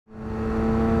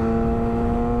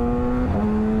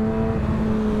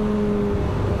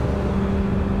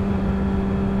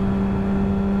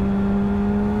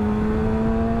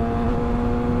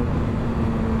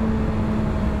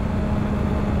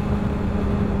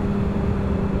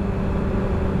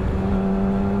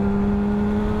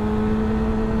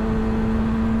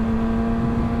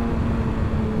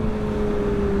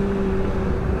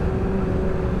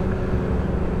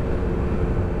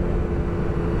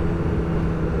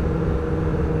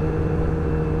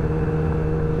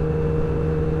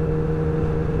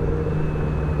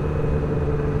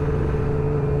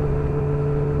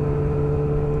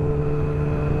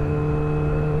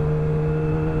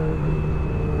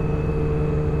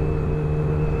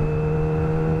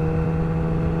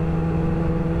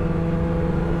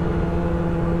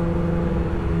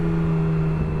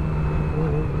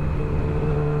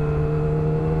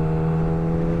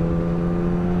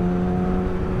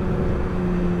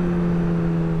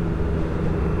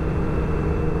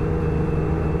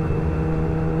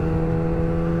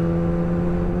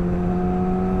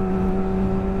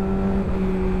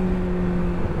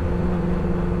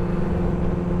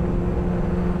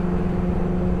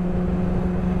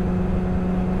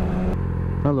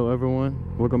Hello everyone,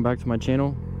 welcome back to my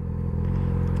channel.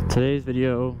 Today's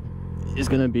video is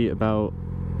going to be about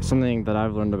something that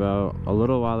I've learned about a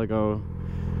little while ago,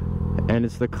 and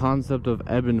it's the concept of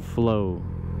ebb and flow.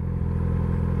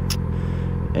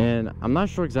 And I'm not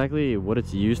sure exactly what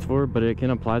it's used for, but it can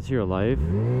apply to your life.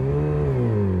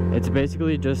 It's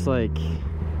basically just like,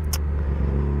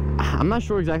 I'm not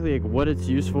sure exactly like what it's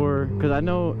used for, because I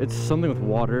know it's something with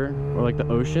water or like the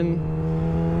ocean.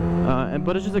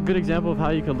 But it's just a good example of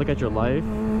how you can look at your life.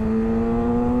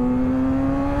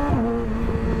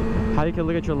 How you can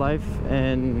look at your life,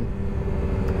 and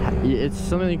it's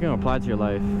something you can apply to your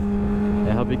life and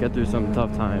help you get through some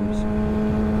tough times.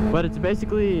 But it's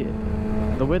basically,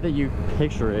 the way that you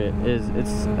picture it is,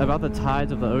 it's about the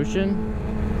tides of the ocean.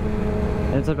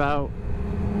 And it's about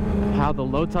how the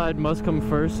low tide must come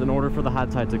first in order for the high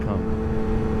tide to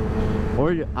come.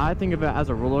 Or I think of it as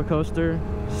a roller coaster.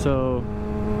 So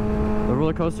the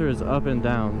roller coaster is up and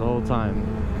down the whole time,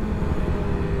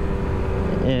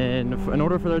 and in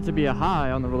order for there to be a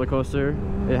high on the roller coaster,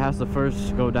 it has to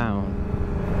first go down,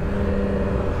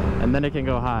 and then it can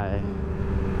go high.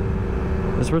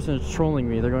 This person is trolling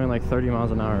me. They're going like 30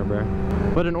 miles an hour, bro.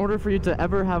 But in order for you to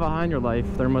ever have a high in your life,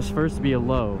 there must first be a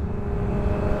low.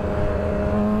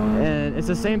 And it's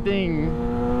the same thing.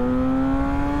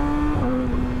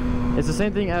 It's the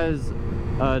same thing as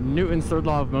Newton's third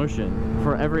law of motion.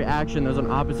 For every action, there's an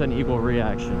opposite and equal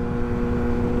reaction.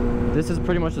 This is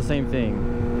pretty much the same thing.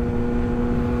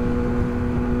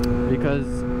 Because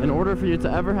in order for you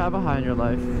to ever have a high in your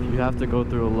life, you have to go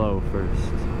through a low first.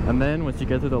 And then once you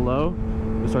get through the low,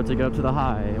 you start to get up to the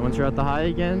high. And once you're at the high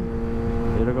again,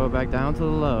 it'll go back down to the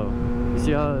low. You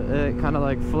see how it kind of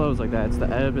like flows like that? It's the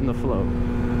ebb and the flow.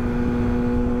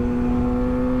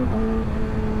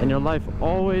 And your life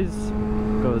always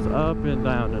goes up and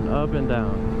down and up and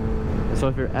down. And so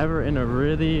if you're ever in a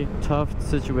really tough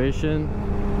situation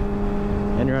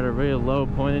and you're at a really low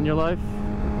point in your life,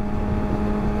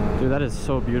 dude, that is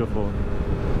so beautiful.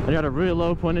 And you're at a really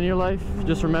low point in your life,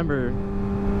 just remember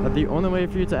that the only way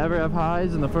for you to ever have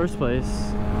highs in the first place,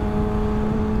 is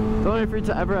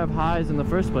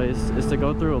to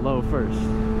go through a low first.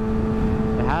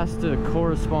 It has to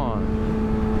correspond.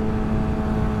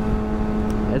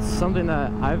 It's something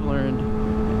that I've learned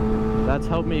that's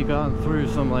helped me go through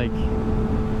some like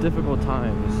difficult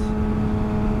times,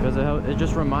 because it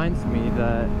just reminds me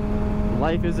that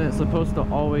life isn't supposed to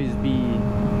always be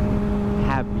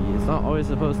happy. It's not always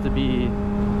supposed to be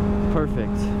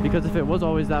perfect, because if it was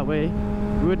always that way,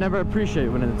 we would never appreciate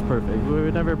when it's perfect. We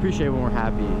would never appreciate when we're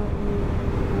happy.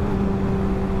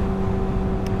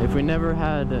 If we never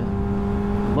had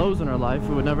lows in our life,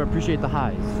 we would never appreciate the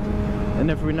highs. And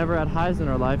if we never had highs in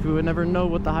our life, we would never know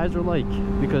what the highs were like,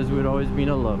 because we would always be in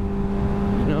a low,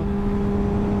 you know?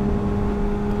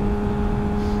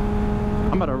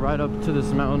 I'm about to ride up to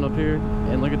this mountain up here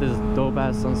and look at this dope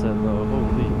ass sunset though.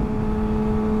 Holy.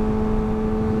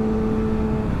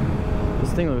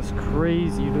 This thing looks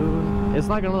crazy, dude. It's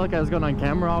not gonna look as good on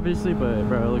camera, obviously, but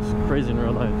bro, it looks crazy in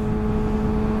real life.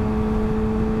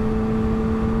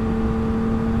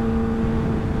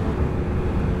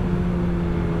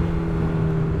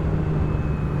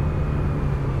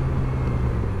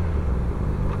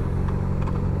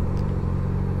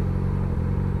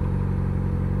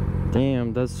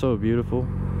 Damn, that's so beautiful.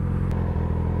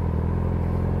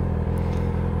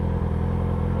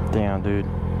 Damn, dude.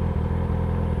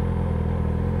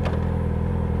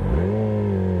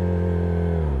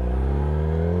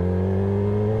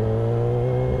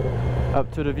 Up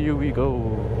to the view we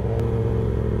go.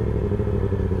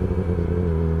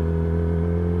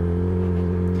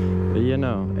 But you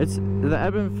know, the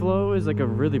ebb and flow is like a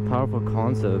really powerful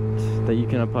concept that you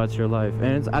can apply to your life.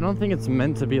 And I don't think it's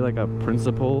meant to be like a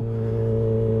principle,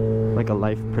 like a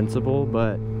life principle,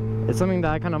 but it's something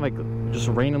that I kind of like just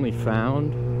randomly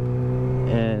found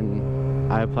and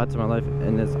I applied to my life,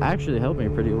 and it's actually helped me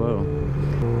pretty well.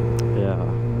 Yeah,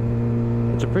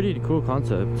 it's a pretty cool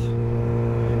concept.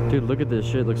 Dude, look at this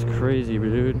shit. It looks crazy,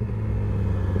 dude.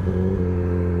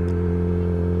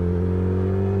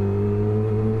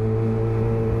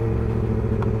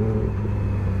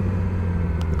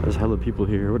 There's hella people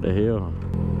here. What the hell?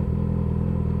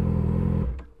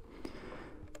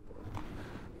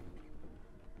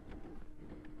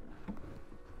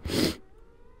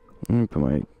 Let me put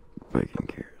my bike in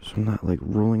gear so I'm not like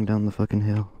rolling down the fucking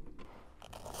hill.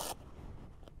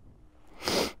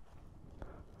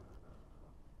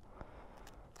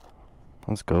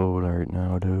 Let's go right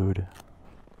now, dude.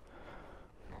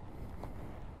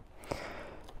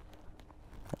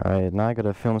 Alright, now I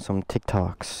gotta film some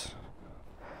TikToks.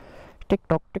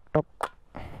 TikTok.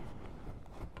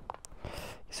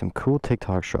 some cool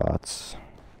TikTok shots.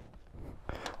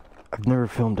 I've never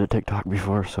filmed a TikTok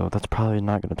before, so that's probably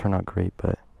not gonna turn out great,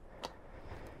 but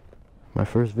my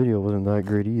first video wasn't that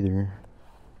great either.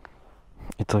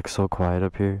 It's like so quiet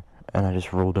up here, and I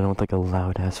just rolled in with like a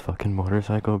loud ass fucking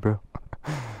motorcycle, bro.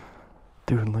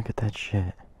 Dude, look at that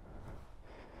shit.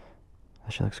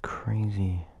 That shit looks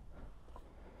crazy.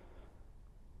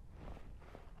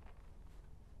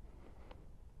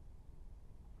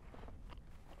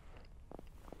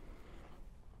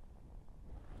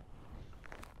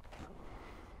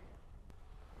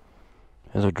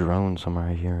 There's a drone somewhere,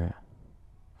 I hear it.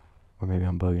 Or maybe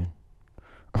I'm bugging.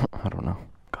 I don't know.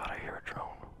 God, I hear a drone.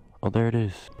 Oh, there it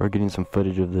is. We're getting some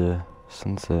footage of the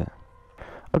sunset.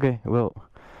 Okay, well,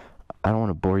 I don't want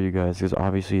to bore you guys, because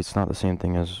obviously it's not the same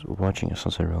thing as watching a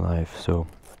sunset in real life, so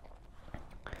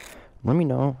let me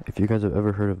know if you guys have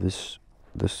ever heard of this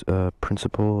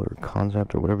principle or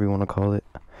concept or whatever you want to call it.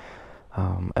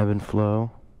 Ebb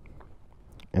Flow.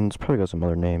 And it's probably got some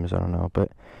other names, I don't know,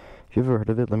 but if you've ever heard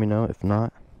of it, let me know. If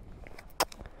not,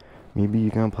 maybe you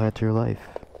can apply it to your life,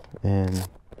 and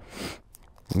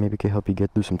maybe it can help you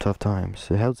get through some tough times.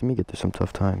 It helps me get through some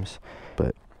tough times,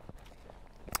 but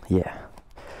yeah.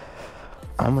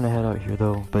 I'm gonna head out here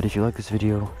though, but if you like this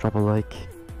video, drop a like,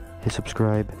 hit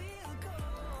subscribe,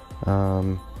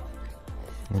 and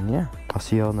yeah, I'll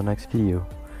see y'all in the next video.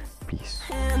 Peace.